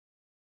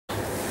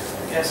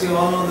As you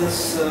all know,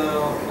 this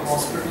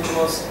hospital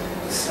was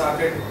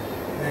started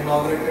and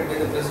inaugurated by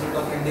the President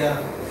of India,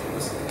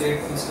 late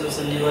Mr.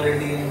 Sanjeeva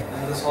Reddy,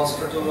 and this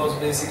hospital was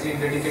basically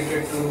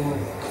dedicated to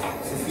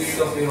the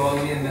field of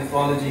urology and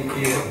nephrology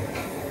care.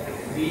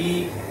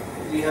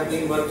 We have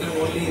been working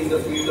only in the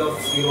field of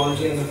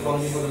urology and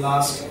nephrology for the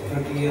last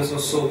 30 years or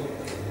so.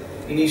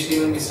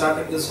 Initially, when we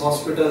started this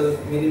hospital,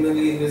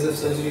 minimally invasive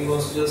surgery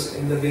was just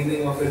in the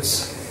beginning of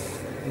its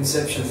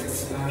inception,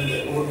 and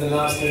over the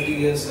last 30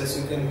 years, as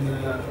you can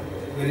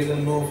very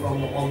well know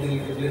from all the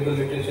available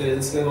literature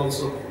elsewhere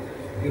also,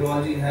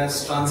 urology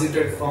has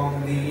transited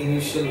from the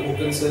initial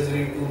open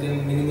surgery to the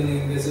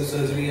minimally invasive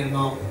surgery, and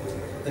now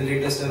the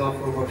latest era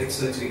of robotic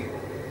surgery.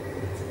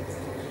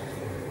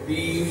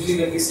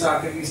 When we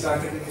started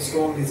with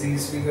stone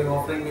disease. We were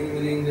offering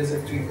minimally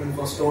invasive treatment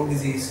for stone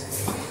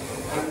disease,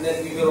 and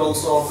then we were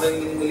also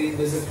offering minimally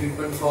invasive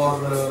treatment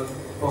for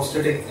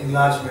prostatic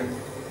enlargement.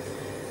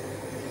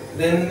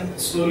 Then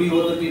slowly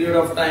over the period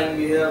of time,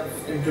 we have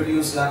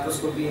introduced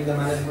laparoscopy in the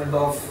management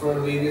of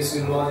various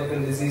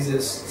urological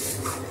diseases.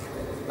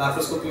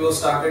 Laparoscopy was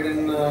started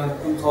in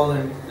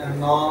 2000, and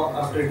now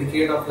after a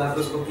decade of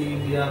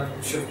laparoscopy, we are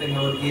shifting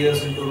our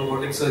gears into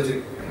robotic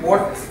surgery.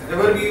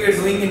 Whatever we were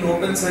doing in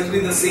open surgery,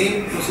 the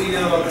same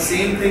procedure or the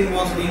same thing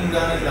was being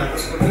done in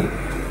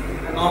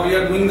laparoscopy, and now we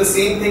are doing the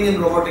same thing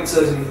in robotic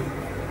surgery.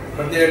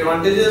 But the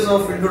advantages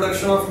of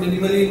introduction of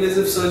minimally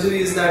invasive surgery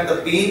is that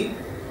the pain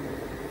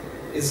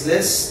is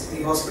less,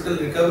 the hospital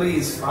recovery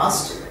is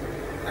fast,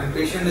 and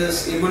patient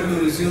is able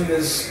to resume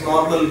his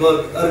normal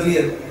work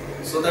earlier,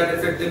 so that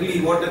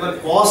effectively whatever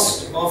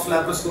cost of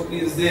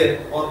laparoscopy is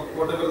there, or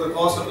whatever the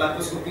cost of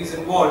laparoscopy is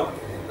involved,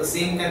 the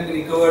same can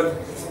be recovered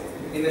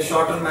in a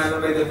shorter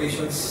manner by the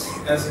patients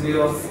as a way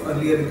of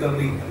earlier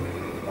recovery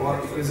or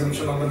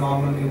resumption of the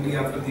normal duty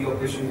after the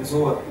operation is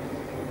over.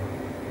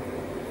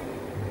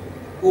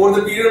 Over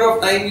the period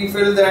of time, we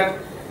felt that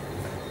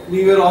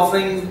we were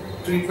offering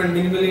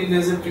minimally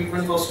invasive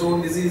treatment for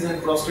stone disease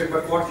and prostate,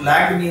 but what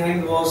lagged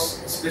behind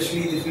was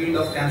especially the field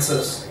of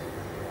cancers.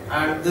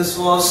 And this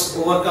was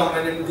overcome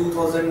when in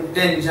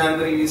 2010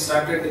 January we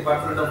started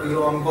Department of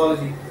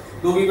Uro-Oncology.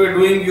 Though we were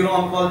doing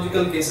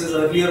uro-oncological cases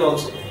earlier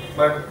also,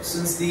 but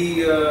since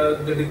the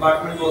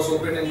department was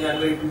opened in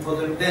January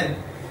 2010,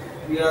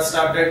 we have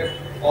started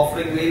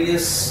offering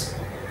various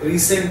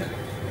recent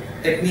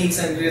techniques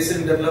and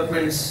recent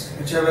developments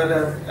whichever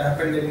have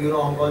happened in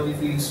uro-oncology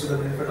fields to the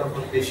benefit of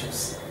our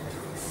patients.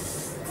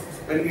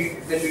 When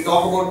we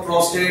talk about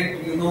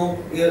prostate, you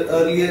know,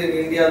 earlier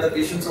in India, the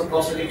patients of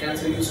prostatic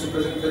cancer used to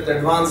present with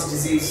advanced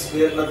disease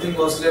where nothing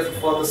was left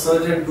for the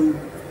surgeon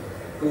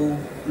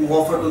to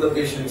offer to the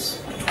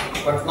patients.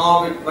 But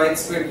now with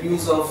widespread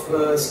use of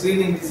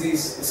screening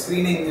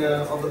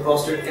of the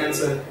prostate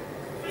cancer,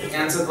 the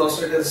cancer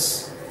prostate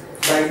is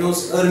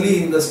diagnosed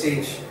early in the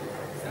stage.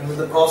 And when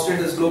the prostate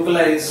is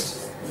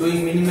localized,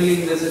 doing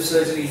minimally invasive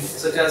surgery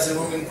such as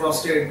removing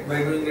prostate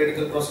by doing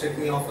radical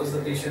prostatectomy offers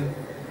the patient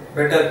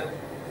better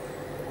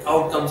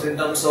outcomes in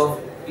terms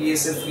of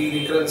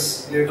PSA-free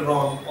recurrence later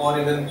on, or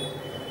even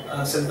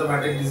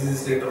symptomatic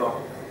disease later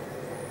on.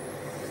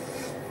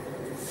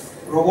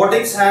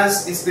 Robotics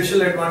has a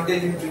special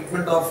advantage in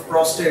treatment of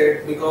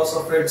prostate because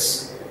of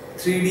its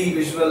 3D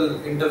visual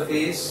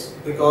interface,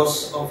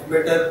 because of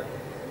better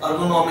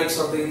ergonomics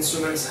of the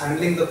instruments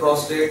handling the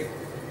prostate,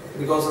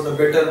 because of the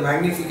better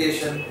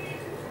magnification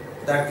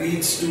that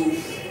leads to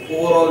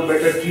overall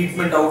better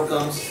treatment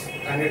outcomes,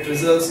 and it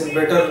results in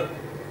better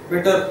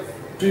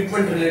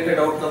treatment related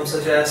outcomes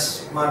such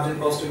as margin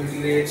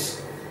positivity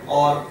rates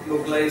or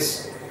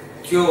localized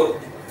cure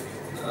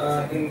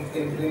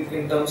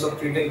in terms of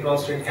treating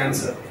prostate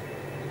cancer.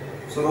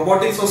 So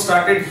robotics was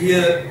started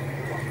here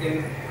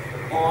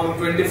on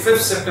 25th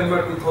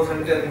September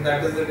 2010,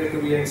 that is the day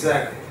to be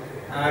exact,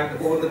 and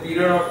over the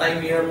period of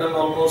time we have done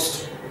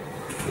almost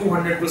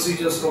 200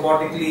 procedures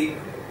robotically,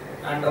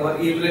 and our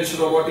average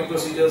robotic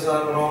procedures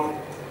are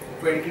around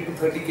 20 to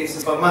 30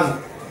 cases per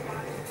month.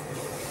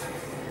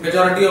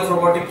 Majority of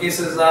robotic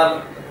cases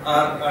are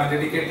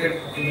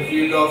dedicated in the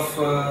field of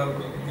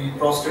the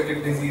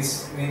prostatic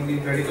disease, mainly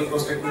radical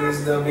prostatectomy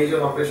is the major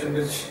operation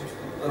which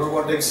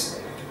robotics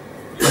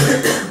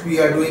we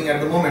are doing at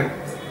the moment.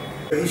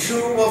 The issue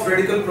of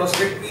radical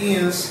prostatectomy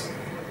is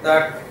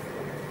that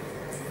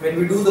when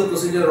we do the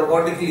procedure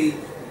robotically,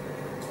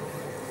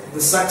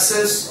 the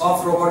success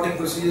of robotic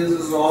procedures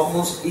is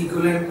almost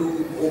equivalent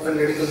to open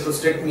radical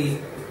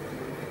prostatectomy,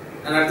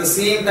 and at the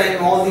same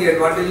time all the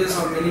advantages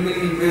of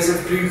minimally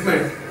invasive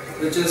treatment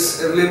which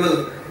is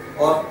available,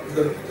 or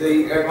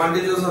the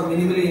advantages of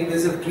minimally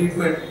invasive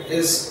treatment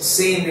is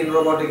same in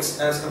robotics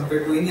as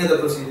compared to any other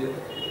procedure.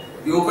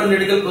 The open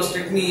radical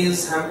prostatectomy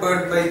is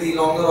hampered by the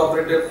longer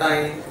operative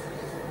time,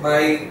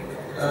 by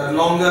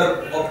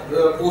longer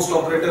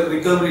post-operative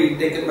recovery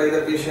taken by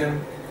the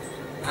patient,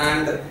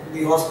 and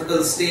the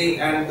hospital stay,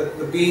 and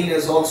the pain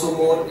is also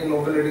more in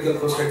open radical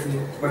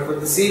prostatectomy. But when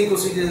the same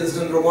procedure is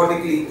done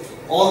robotically,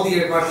 all the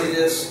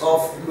advantages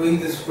of doing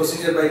this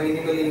procedure by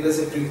minimally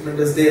invasive treatment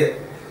is there.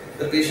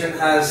 The patient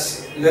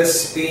has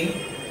less pain,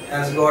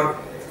 has got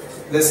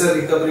lesser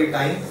recovery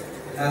time,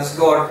 has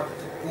got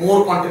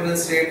more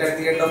continence rate at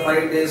the end of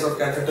 5 days of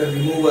catheter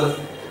removal,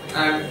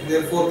 and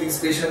therefore these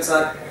patients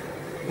are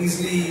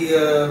easily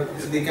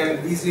they can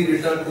easily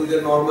return to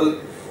their normal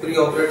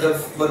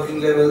pre-operative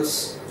working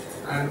levels,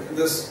 and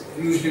this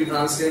usually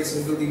translates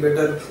into the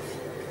better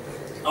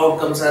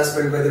outcomes as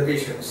felt by the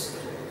patients.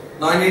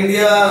 Now in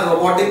India,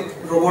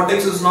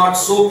 robotics is not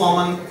so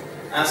common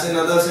as in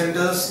other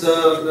centers.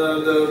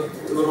 The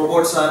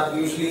robots are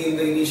usually in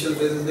the initial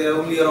phases. There are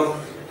only around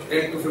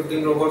 10 to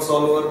 15 robots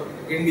all over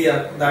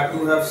India that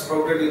too have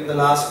sprouted in the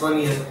last 1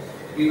 year.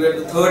 We were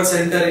the third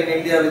center in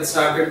India which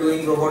started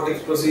doing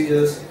robotics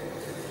procedures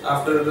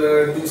after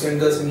the 2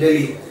 centers in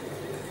Delhi.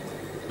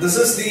 This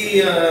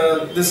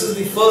is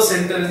the first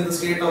center in the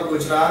state of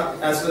Gujarat,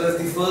 as well as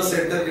the first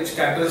center which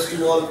caters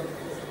to all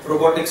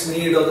robotics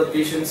need of the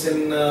patients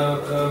in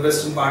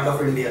western part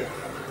of India.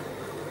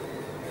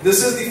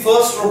 This is the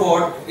first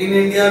robot in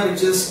India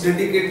which is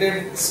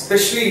dedicated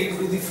specially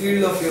to the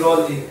field of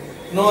urology.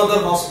 No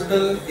other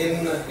hospital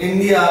in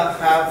India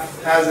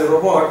has a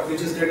robot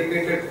which is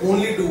dedicated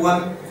only to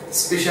one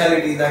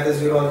speciality, that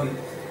is urology.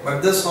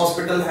 But this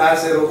hospital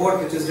has a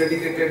robot which is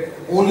dedicated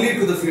only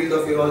to the field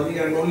of urology,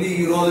 and only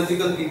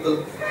urological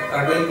people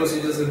are doing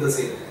procedures with the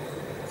same.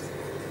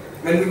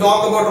 When we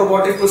talk about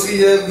robotic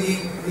procedure,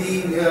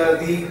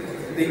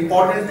 the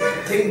important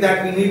thing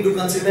that we need to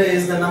consider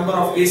is the number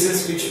of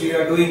cases which we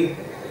are doing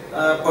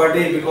per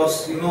day,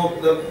 because you know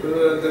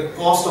the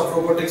cost of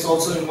robotics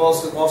also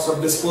involves the cost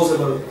of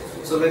disposable.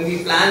 So when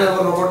we plan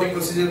our robotic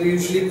procedure, we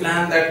usually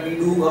plan that we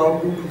do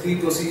around 2 to 3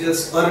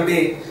 procedures per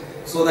day,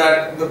 so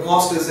that the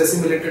cost is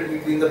assimilated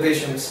between the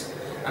patients.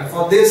 And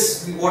for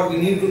this, what we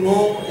need to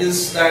know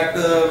is that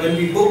when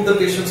we book the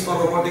patients for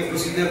robotic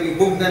procedure, we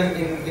book them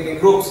in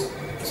groups,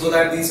 so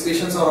that these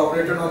patients are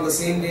operated on the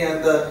same day,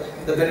 and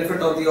the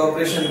benefit of the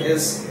operation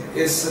is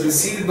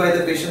received by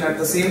the patient at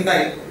the same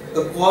time.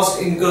 The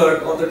cost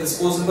incurred or the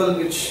disposable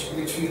which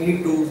we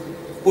need to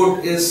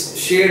put is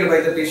shared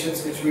by the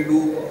patients, which we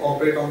do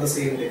operate on the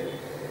same day.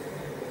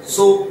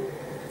 So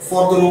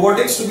for the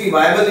robotics to be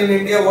viable in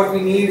India, what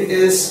we need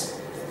is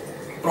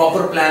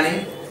proper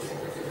planning,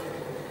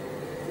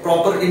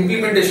 proper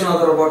implementation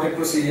of the robotic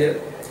procedure,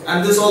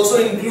 and this also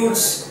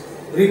includes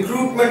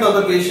recruitment of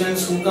the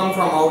patients who come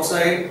from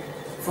outside,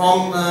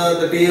 from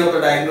the day of the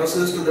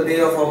diagnosis to the day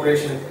of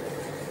operation.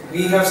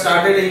 We have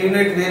started a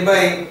unit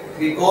whereby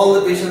we call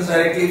the patients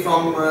directly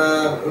from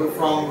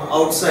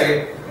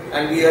outside,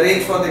 and we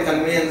arrange for the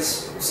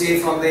conveyance, say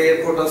from the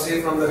airport or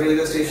say from the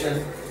railway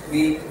station.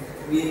 We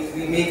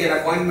make an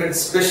appointment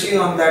especially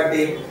on that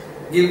day,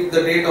 give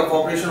the date of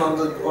operation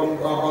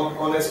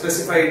on a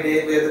specified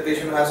day where the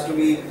patient has to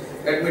be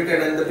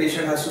admitted, and the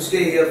patient has to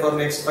stay here for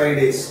next 5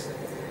 days.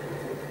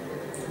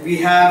 We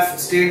have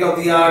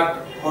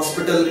state-of-the-art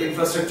hospital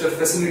infrastructure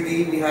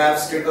facility. We have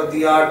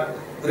state-of-the-art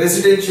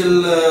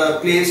residential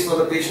place for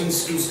the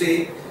patients to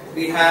stay.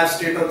 We have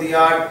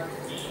state-of-the-art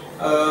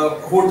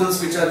hotels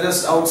which are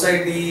just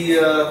outside the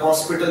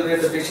hospital, where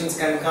the patients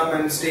can come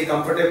and stay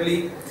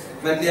comfortably.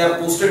 When they are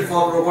posted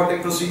for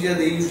robotic procedure,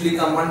 they usually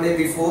come 1 day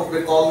before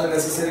with all the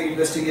necessary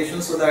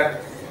investigations, so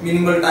that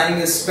minimal time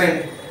is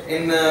spent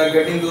in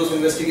getting those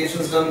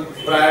investigations done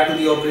prior to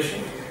the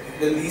operation.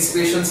 Then these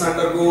patients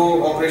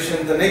undergo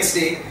operation the next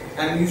day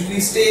and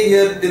usually stay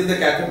here till the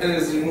catheter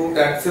is removed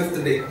at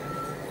 5th day.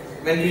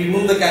 When we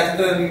remove the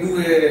catheter,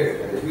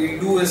 we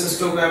do a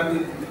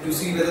cystogram to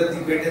see whether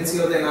the patency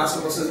of the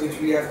anastomosis which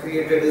we have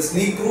created is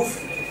leak-proof,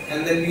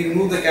 and then we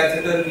remove the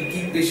catheter. We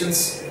keep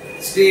patients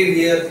stay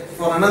here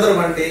for another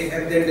 1 day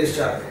and then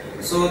discharge.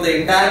 So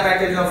the entire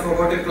package of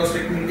robotic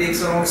prostatectomy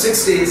takes around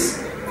 6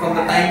 days from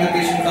the time the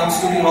patient comes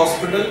to the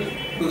hospital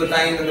to the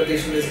time when the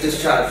patient is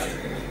discharged.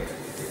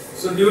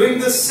 So during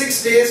this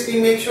 6 days,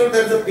 we make sure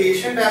that the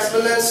patient as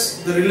well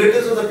as the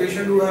relatives of the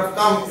patient who have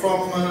come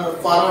from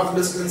far off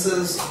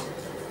distances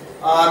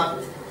are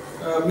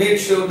made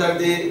sure that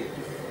they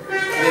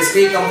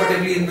stay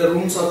comfortably in the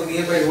rooms of the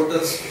nearby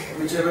hotels,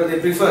 whichever they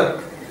prefer,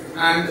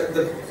 and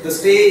the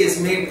stay is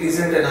made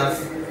pleasant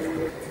enough.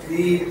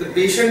 The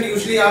patient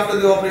usually after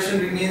the operation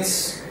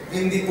remains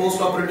in the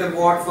post-operative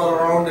ward for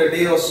around a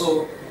day or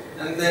so,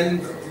 and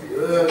then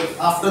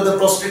after the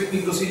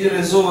prostatectomy procedure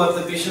is over,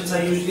 the patients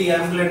are usually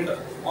ambulant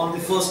on the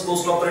first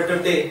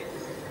post-operative day.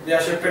 They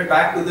are shifted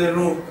back to their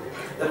room.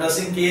 The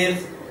nursing care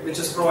which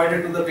is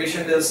provided to the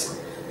patient is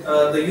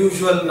the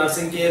usual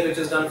nursing care which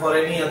is done for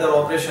any other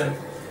operation.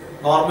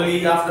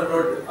 Normally after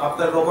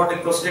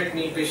robotic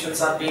prostatectomy,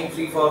 patients are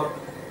pain-free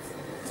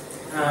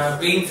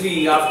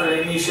after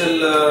initial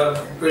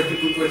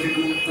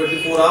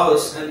 24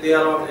 hours, and they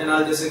are on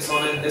analgesics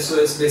on an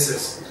SOS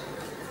basis.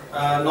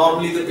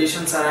 Normally the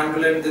patients are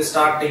ambulant. They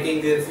start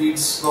taking their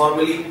feeds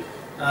normally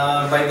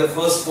by the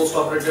first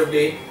post-operative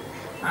day,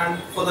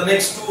 and for the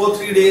next 2 or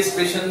 3 days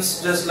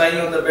patients just lying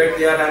on the bed.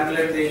 They are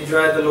ambulant, they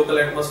enjoy the local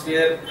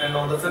atmosphere, and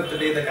on the 5th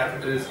day the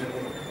catheter is removed.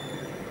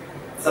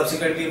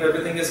 Subsequently, if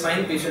everything is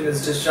fine, patient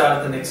is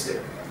discharged the next day.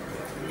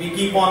 We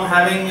keep on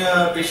having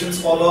patients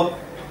follow up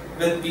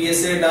with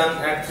PSA done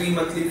at 3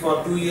 monthly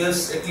for 2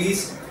 years at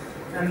least.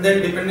 and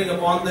then depending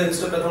upon the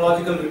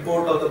histopathological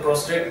report of the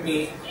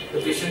prostatectomy,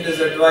 the patient is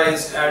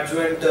advised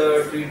adjuvant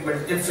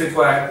treatment if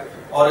required,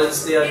 or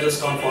else they are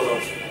just on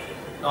follow-up.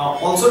 Now,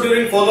 also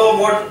during follow-up,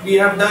 what we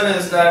have done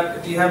is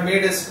that we have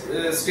made a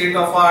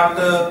state-of-art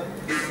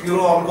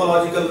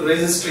uro-oncological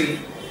registry,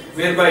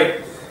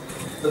 whereby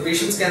the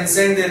patients can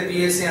send their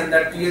PSA, and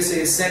that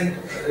PSA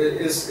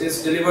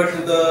is delivered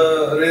to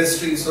the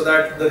registry, so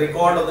that the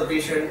record of the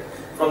patient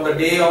from the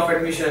day of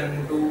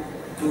admission to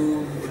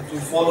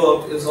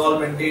follow-up is all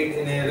maintained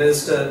in a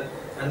register,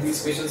 and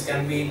these patients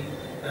can be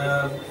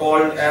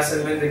called as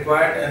and when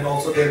required, and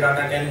also their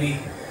data can be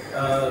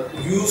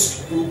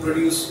used to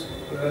produce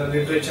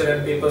literature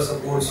and paper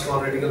supports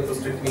for radical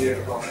prostatectomy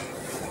later on.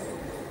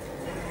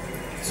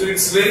 So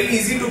it's very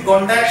easy to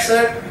contact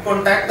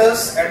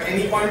us at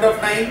any point of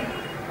time.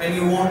 When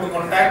you want to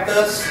contact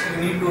us, you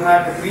need to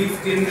have a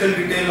brief clinical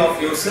detail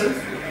of yourself,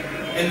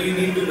 and you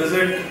need to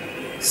visit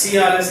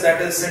CRS,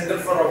 that is Center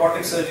for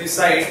Robotic Surgery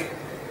site,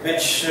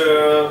 which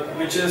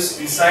is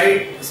the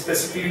site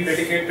specifically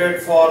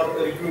dedicated for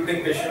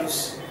recruiting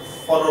patients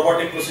for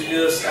robotic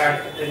procedures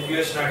at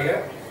MPUH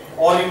Nadia.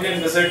 Or you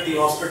can visit the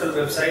hospital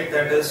website,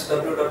 that is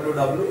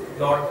www.mpuh.org.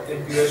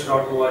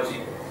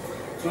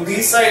 Through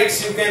these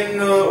sites, you can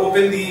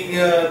open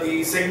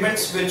the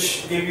segments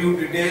which give you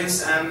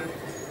details and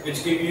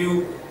which give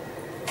you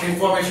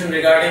information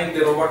regarding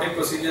the robotic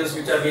procedures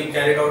which are being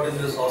carried out in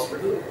this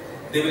hospital.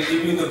 They will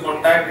give you the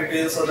contact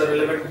details of the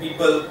relevant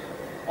people,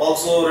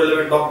 also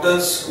relevant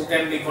doctors who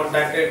can be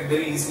contacted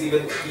very easily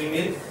with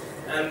email,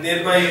 and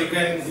thereby you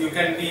can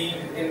be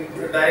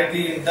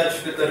directly in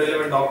touch with the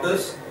relevant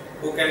doctors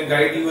who can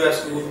guide you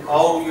as to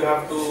how you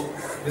have to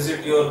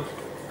visit your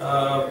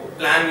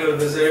plan your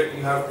visit.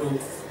 You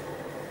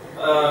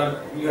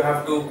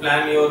have to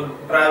plan your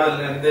travel,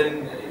 and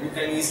then you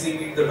can easily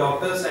meet the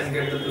doctors and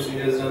get the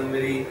procedures done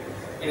in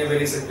a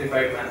very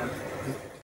simplified manner.